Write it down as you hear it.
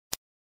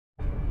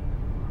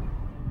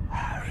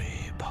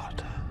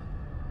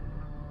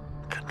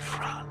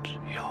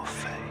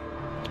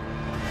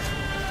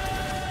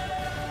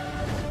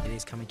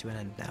coming to an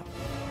end now.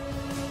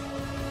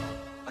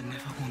 I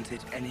never wanted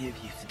any of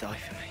you to die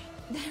for me.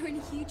 They're in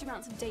huge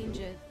amounts of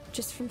danger.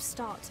 Just from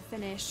start to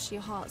finish,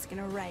 your heart's going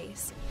to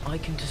race. I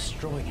can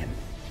destroy him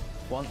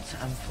once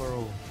and for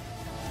all.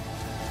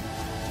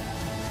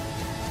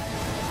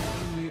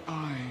 Only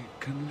I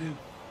can live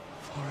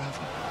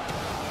forever.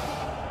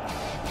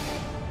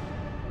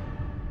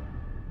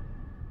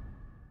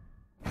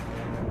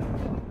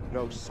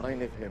 No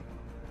sign of him,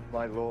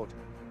 my lord.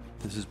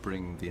 This is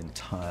bringing the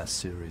entire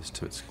series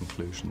to its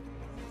conclusion.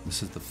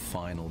 This is the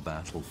final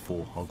battle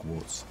for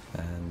Hogwarts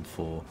and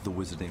for the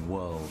wizarding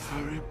world.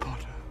 Harry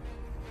Potter,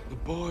 the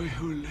boy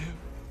who lived,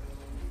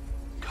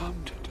 come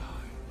to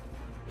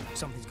die.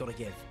 Something's got to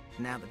give.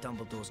 Now that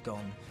Dumbledore's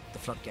gone, the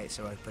floodgates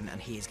are open, and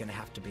he is going to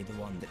have to be the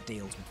one that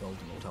deals with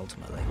Voldemort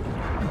ultimately.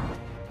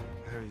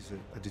 Harry's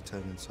a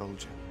determined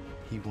soldier.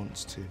 He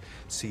wants to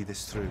see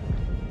this through.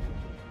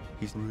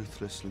 He's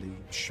ruthlessly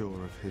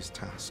sure of his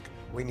task.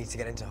 We need to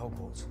get into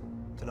Hogwarts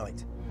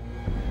tonight.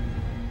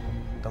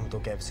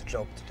 Dumbledore gave us a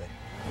job to do.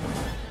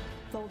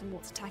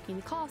 Voldemort's attacking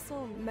the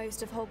castle.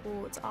 Most of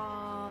Hogwarts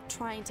are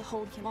trying to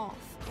hold him off.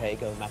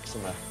 Prego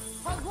Maxima.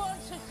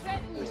 Hogwarts is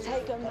threatened.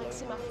 Prego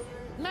Maxima.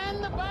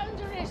 Man the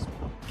boundaries.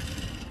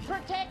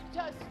 Protect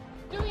us.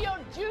 Do your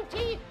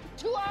duty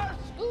to our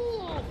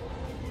school.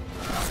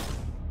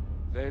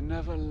 They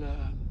never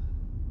learn.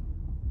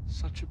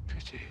 Such a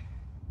pity.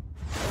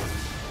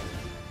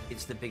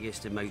 It's the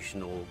biggest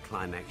emotional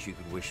climax you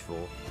could wish for.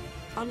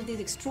 Under these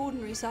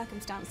extraordinary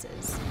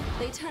circumstances,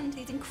 they turn into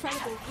these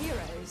incredible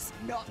heroes.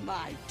 Not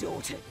my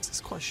daughter.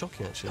 It's quite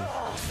shocking, actually.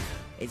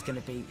 It's going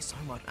to be so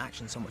much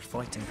action, so much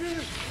fighting,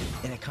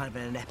 in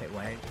an epic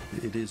way.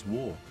 It is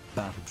war,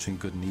 battle between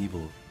good and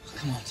evil.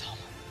 Come on, Tom.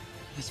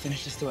 Let's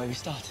finish this the way we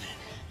started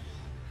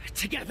it.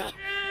 Together.